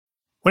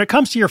When it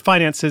comes to your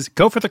finances,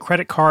 go for the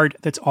credit card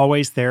that's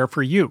always there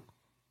for you.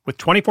 With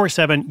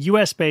 24/7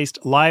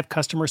 US-based live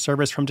customer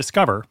service from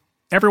Discover,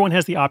 everyone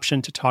has the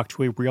option to talk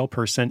to a real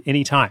person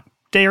anytime,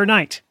 day or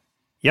night.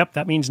 Yep,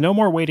 that means no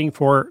more waiting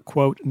for,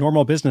 quote,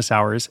 normal business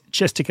hours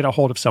just to get a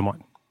hold of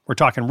someone. We're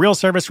talking real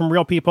service from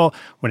real people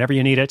whenever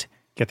you need it.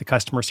 Get the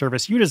customer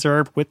service you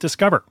deserve with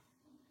Discover.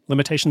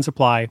 Limitations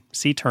apply.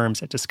 See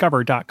terms at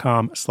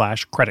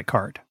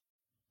discover.com/creditcard.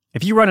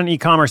 If you run an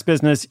e-commerce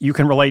business, you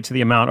can relate to the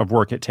amount of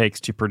work it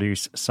takes to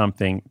produce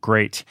something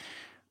great.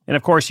 And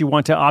of course, you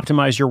want to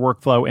optimize your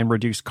workflow and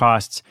reduce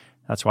costs.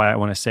 That's why I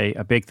want to say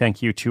a big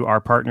thank you to our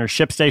partner,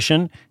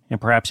 ShipStation, and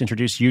perhaps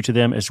introduce you to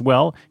them as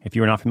well. If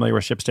you are not familiar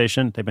with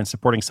ShipStation, they've been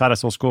supporting Side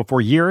Hustle School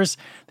for years.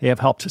 They have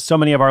helped so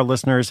many of our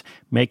listeners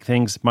make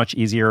things much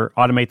easier,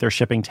 automate their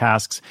shipping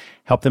tasks,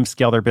 help them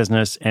scale their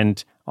business,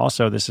 and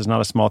also, this is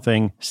not a small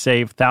thing,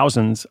 save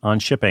thousands on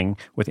shipping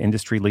with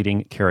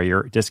industry-leading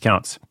carrier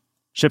discounts.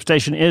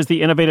 ShipStation is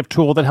the innovative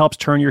tool that helps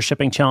turn your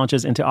shipping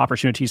challenges into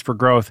opportunities for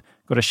growth.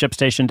 Go to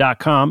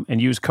ShipStation.com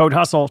and use code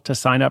HUSTLE to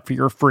sign up for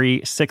your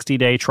free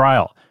 60-day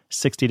trial.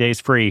 60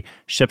 days free.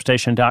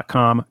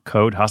 ShipStation.com,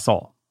 code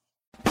HUSTLE.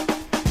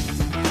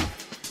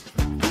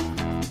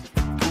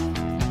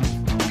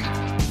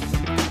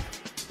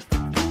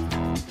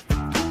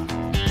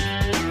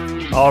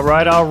 All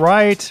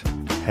right.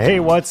 Hey,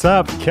 what's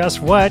up? Guess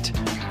what?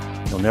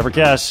 You'll never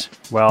guess.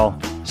 Well,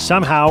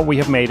 somehow we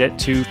have made it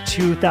to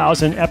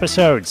 2,000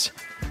 episodes.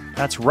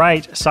 That's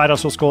right, Side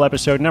Hustle School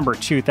episode number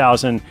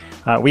 2,000.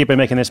 We've been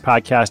making this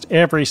podcast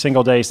every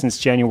single day since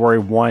January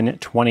 1,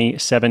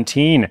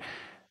 2017.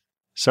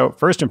 So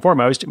first and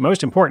foremost,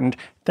 most important,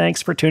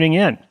 thanks for tuning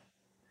in.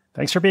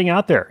 Thanks for being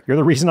out there. You're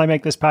the reason I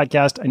make this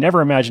podcast. I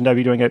never imagined I'd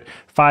be doing it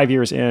 5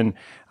 years in.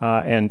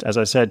 And as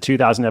I said,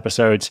 2,000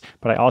 episodes,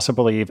 but I also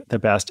believe the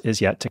best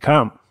is yet to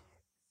come.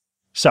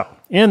 So,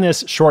 in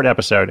this short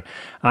episode,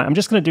 I'm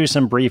just going to do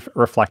some brief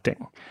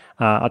reflecting.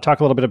 I'll talk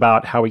a little bit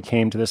about how we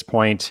came to this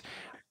point,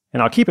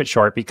 and I'll keep it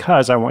short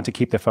because I want to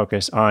keep the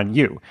focus on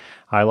you.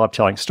 I love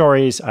telling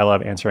stories. I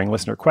love answering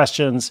listener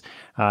questions,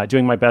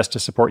 doing my best to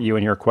support you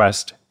in your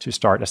quest to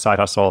start a side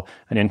hustle,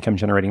 an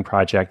income-generating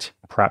project,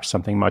 perhaps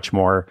something much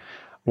more,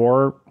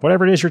 or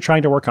whatever it is you're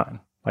trying to work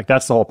on. Like,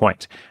 that's the whole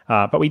point.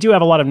 But we do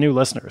have a lot of new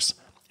listeners.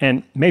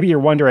 And maybe you're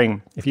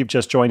wondering, if you've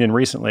just joined in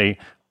recently,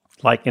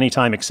 like any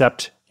time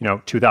except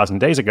 2,000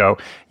 days ago,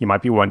 you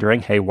might be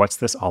wondering, hey, what's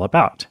this all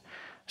about?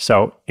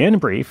 So in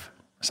brief,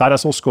 Side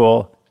Hustle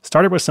School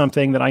started with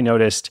something that I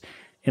noticed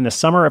in the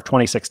summer of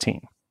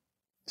 2016.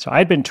 So I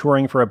had been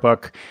touring for a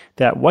book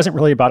that wasn't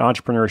really about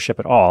entrepreneurship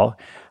at all.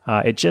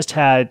 It just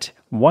had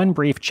one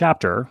brief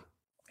chapter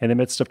in the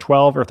midst of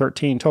 12 or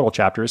 13 total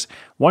chapters,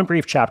 one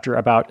brief chapter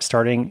about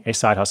starting a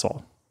side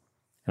hustle.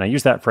 And I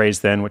used that phrase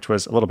then, which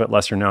was a little bit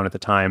lesser known at the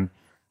time.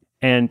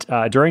 And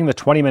during the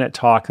 20-minute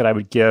talk that I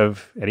would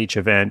give at each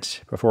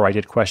event before I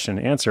did question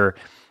and answer,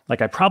 I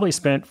probably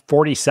spent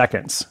 40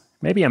 seconds,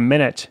 maybe a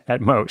minute at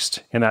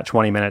most in that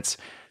 20 minutes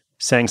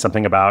saying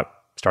something about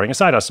starting a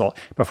side hustle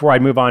before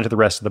I'd move on to the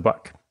rest of the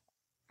book.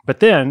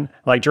 But then,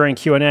 during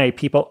Q&A,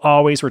 people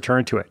always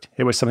returned to it.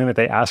 It was something that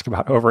they asked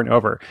about over and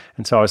over.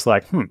 And so I was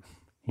like,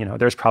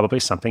 there's probably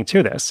something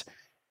to this.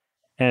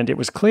 And it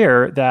was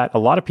clear that a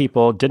lot of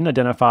people didn't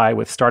identify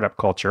with startup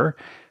culture,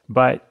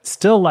 but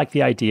still like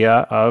the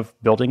idea of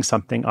building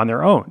something on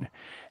their own.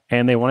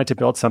 And they wanted to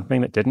build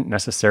something that didn't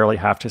necessarily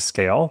have to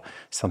scale,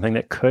 something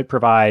that could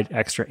provide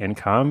extra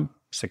income,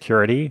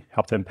 security,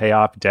 help them pay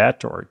off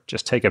debt, or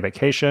just take a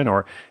vacation,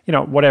 or,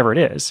 whatever it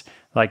is.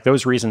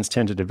 Those reasons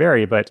tended to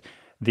vary, but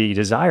the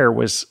desire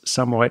was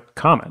somewhat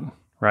common,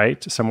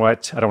 right?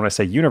 Somewhat, I don't want to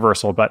say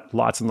universal, but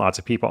lots and lots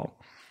of people.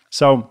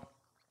 So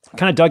I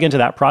kind of dug into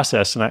that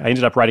process, and I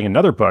ended up writing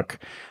another book,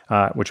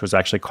 which was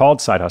actually called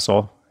Side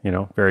Hustle,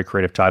 very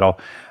creative title,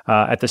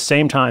 at the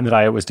same time that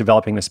I was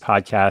developing this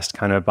podcast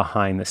kind of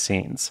behind the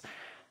scenes.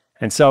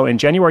 And so in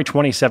January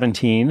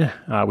 2017,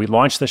 we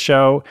launched the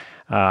show.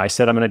 I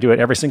said I'm going to do it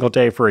every single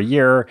day for a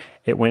year.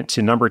 It went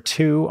to number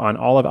 2 on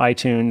all of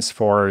iTunes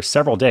for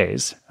several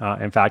days,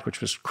 in fact,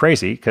 which was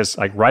crazy because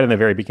right in the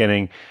very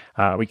beginning,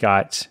 we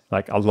got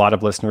a lot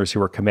of listeners who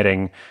were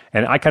committing.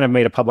 And I kind of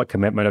made a public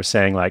commitment of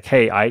saying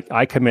hey,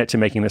 I commit to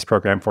making this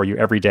program for you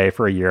every day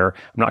for a year.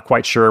 I'm not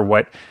quite sure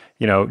what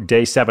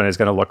day 7 is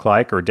going to look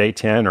like, or day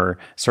 10, or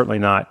certainly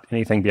not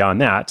anything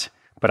beyond that.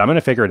 But I'm going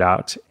to figure it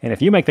out. And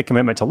if you make the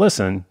commitment to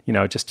listen,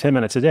 just 10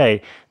 minutes a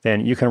day,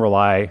 then you can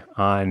rely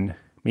on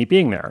me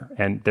being there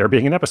and there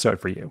being an episode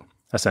for you,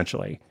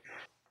 essentially.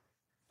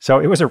 So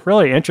it was a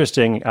really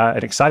interesting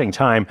and exciting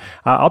time.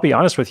 I'll be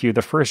honest with you,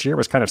 the first year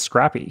was kind of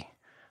scrappy.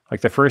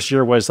 The first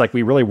year was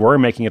we really were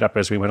making it up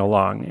as we went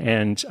along.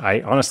 And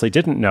I honestly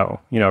didn't know,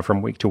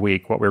 from week to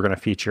week what we were going to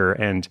feature.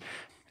 And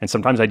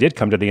sometimes I did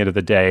come to the end of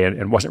the day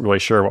and wasn't really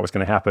sure what was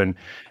going to happen,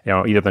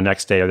 either the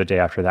next day or the day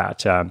after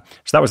that. So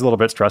that was a little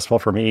bit stressful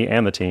for me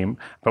and the team,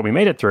 but we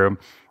made it through.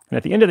 And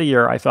at the end of the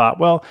year, I thought,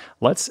 well,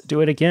 let's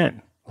do it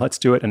again. Let's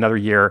do it another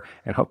year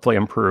and hopefully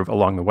improve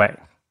along the way.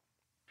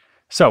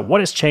 So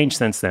what has changed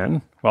since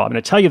then? Well, I'm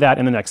going to tell you that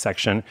in the next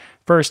section.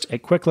 First, a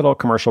quick little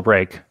commercial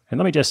break. And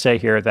let me just say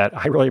here that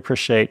I really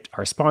appreciate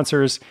our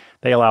sponsors.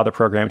 They allow the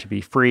program to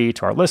be free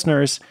to our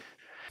listeners.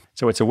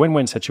 So it's a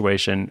win-win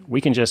situation. We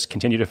can just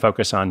continue to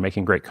focus on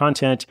making great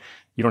content.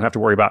 You don't have to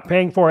worry about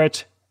paying for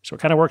it. So it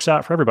kind of works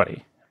out for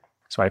everybody.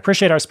 So I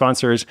appreciate our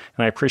sponsors,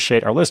 and I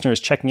appreciate our listeners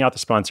checking out the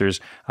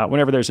sponsors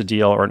whenever there's a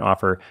deal or an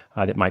offer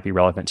that might be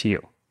relevant to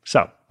you.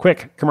 So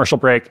quick commercial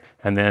break,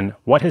 and then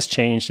what has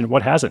changed and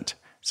what hasn't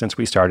since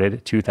we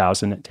started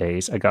 2,000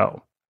 days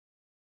ago.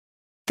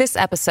 This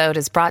episode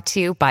is brought to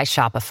you by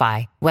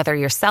Shopify. Whether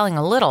you're selling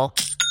a little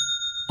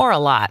or a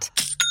lot,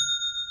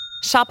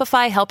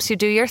 Shopify helps you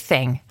do your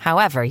thing,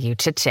 however you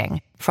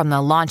cha-ching. From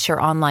the launch your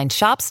online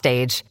shop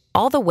stage,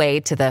 all the way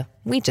to the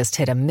we just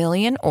hit 1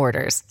 million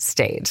orders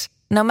stage.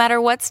 No matter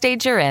what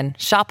stage you're in,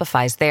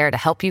 Shopify's there to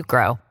help you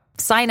grow.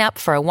 Sign up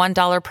for a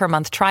 $1 per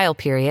month trial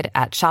period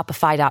at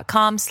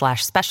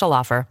shopify.com/special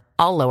offer,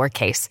 all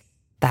lowercase.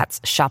 That's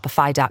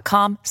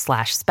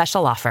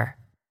shopify.com/special offer.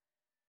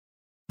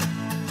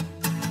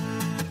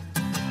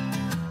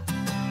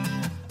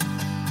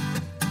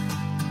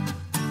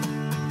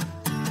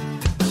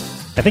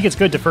 I think it's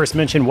good to first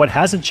mention what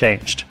hasn't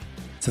changed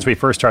since we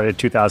first started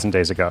 2,000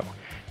 days ago.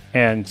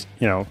 And,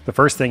 the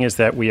first thing is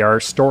that we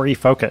are story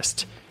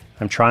focused.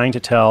 I'm trying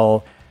to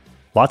tell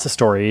lots of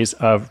stories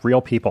of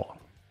real people.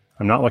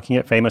 I'm not looking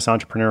at famous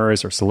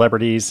entrepreneurs or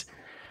celebrities,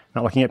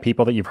 not looking at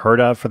people that you've heard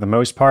of for the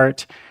most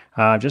part.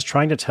 I'm just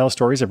trying to tell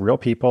stories of real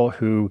people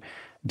who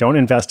don't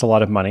invest a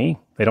lot of money.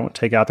 They don't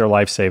take out their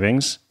life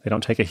savings. They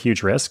don't take a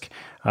huge risk,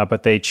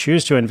 but they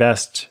choose to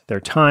invest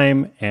their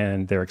time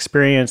and their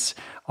experience,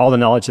 all the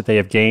knowledge that they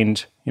have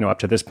gained, up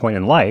to this point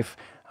in life,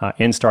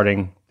 in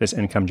starting this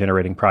income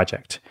generating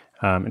project.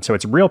 And so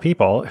it's real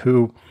people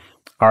who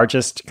are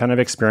just kind of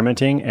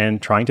experimenting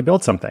and trying to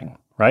build something,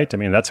 right? I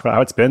mean, that's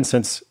how it's been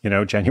since,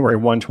 January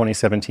 1,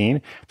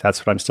 2017. That's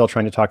what I'm still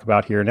trying to talk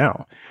about here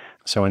now.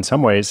 So in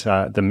some ways,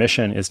 the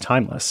mission is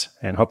timeless,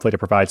 and hopefully to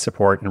provide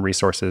support and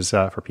resources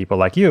for people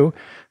like you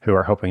who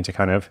are hoping to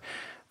kind of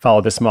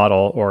follow this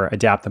model or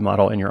adapt the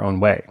model in your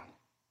own way.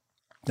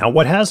 Now,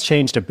 what has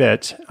changed a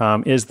bit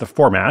is the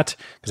format,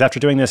 because after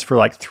doing this for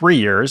like 3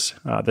 years,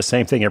 the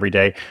same thing every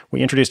day,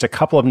 we introduced a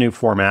couple of new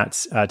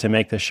formats to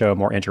make the show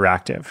more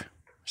interactive.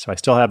 So I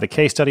still have the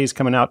case studies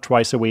coming out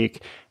twice a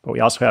week, but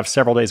we also have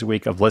several days a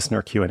week of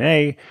listener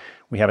Q&A.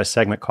 We have a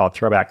segment called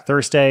Throwback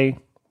Thursday,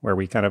 where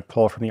we kind of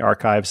pull from the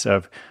archives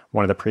of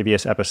one of the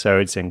previous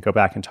episodes and go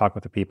back and talk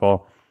with the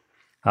people.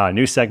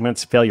 New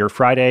segments, Failure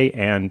Friday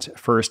and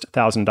First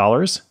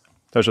 $1,000.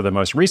 Those are the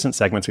most recent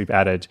segments we've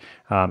added,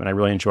 and I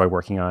really enjoy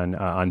working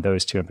on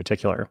those two in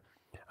particular.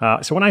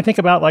 So when I think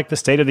about like the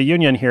State of the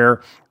Union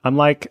here, I'm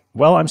like,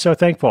 well, I'm so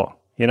thankful.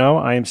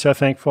 I am so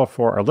thankful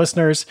for our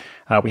listeners.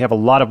 We have a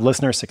lot of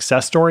listener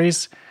success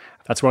stories.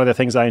 That's one of the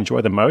things I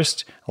enjoy the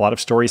most. A lot of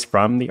stories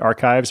from the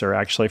archives are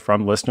actually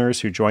from listeners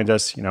who joined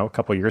us, a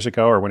couple of years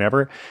ago or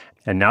whenever,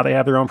 and now they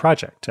have their own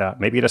project.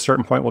 Maybe at a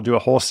certain point, we'll do a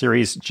whole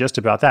series just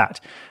about that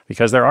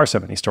because there are so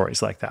many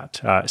stories like that.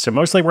 So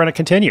mostly we're going to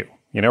continue.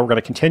 We're going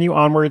to continue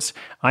onwards.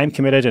 I'm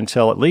committed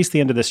until at least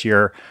the end of this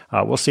year.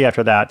 We'll see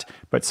after that.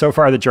 But so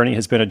far, the journey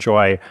has been a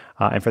joy.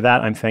 And for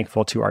that, I'm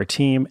thankful to our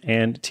team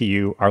and to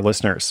you, our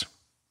listeners.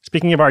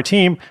 Speaking of our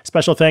team,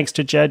 special thanks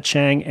to Jed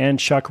Chang and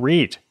Chuck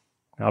Reed.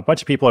 Now, a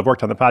bunch of people have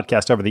worked on the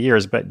podcast over the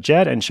years, but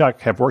Jed and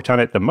Chuck have worked on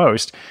it the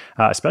most,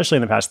 especially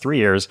in the past 3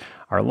 years.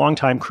 Our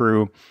longtime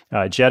crew.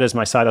 Jed is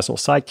my side hustle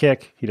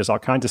sidekick. He does all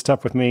kinds of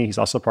stuff with me. He's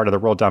also part of the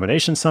World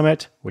Domination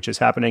Summit, which is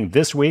happening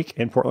this week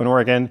in Portland,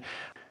 Oregon.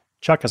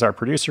 Chuck is our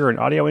producer and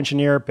audio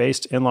engineer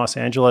based in Los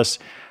Angeles.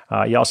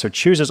 He also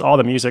chooses all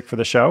the music for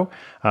the show,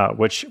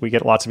 which we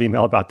get lots of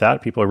email about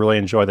that. People really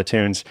enjoy the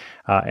tunes.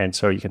 And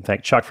so you can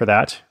thank Chuck for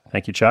that.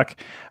 Thank you, Chuck.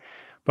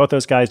 Both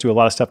those guys do a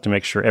lot of stuff to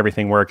make sure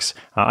everything works.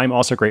 I'm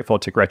also grateful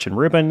to Gretchen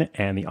Rubin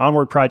and the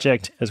Onward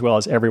Project, as well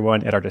as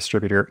everyone at our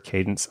distributor,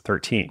 Cadence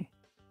 13.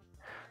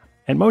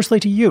 And mostly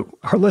to you,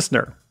 our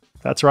listener.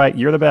 That's right,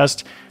 you're the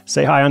best.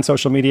 Say hi on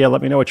social media,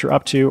 let me know what you're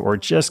up to, or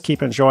just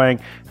keep enjoying.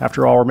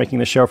 After all, we're making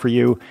the show for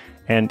you.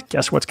 And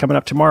guess what's coming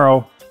up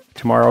tomorrow?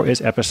 Tomorrow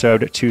is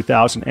episode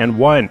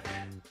 2001.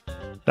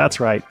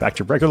 That's right, back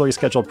to regularly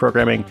scheduled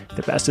programming.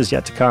 The best is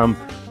yet to come.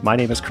 My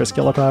name is Chris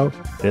Guillebeau.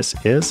 This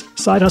is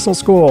Side Hustle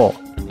School.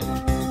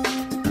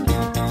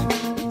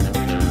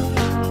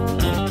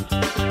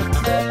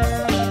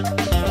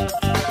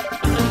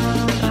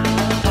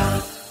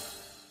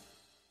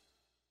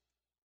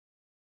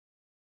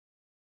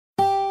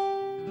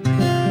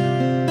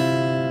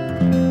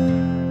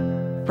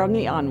 From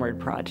the Onward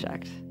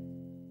Project.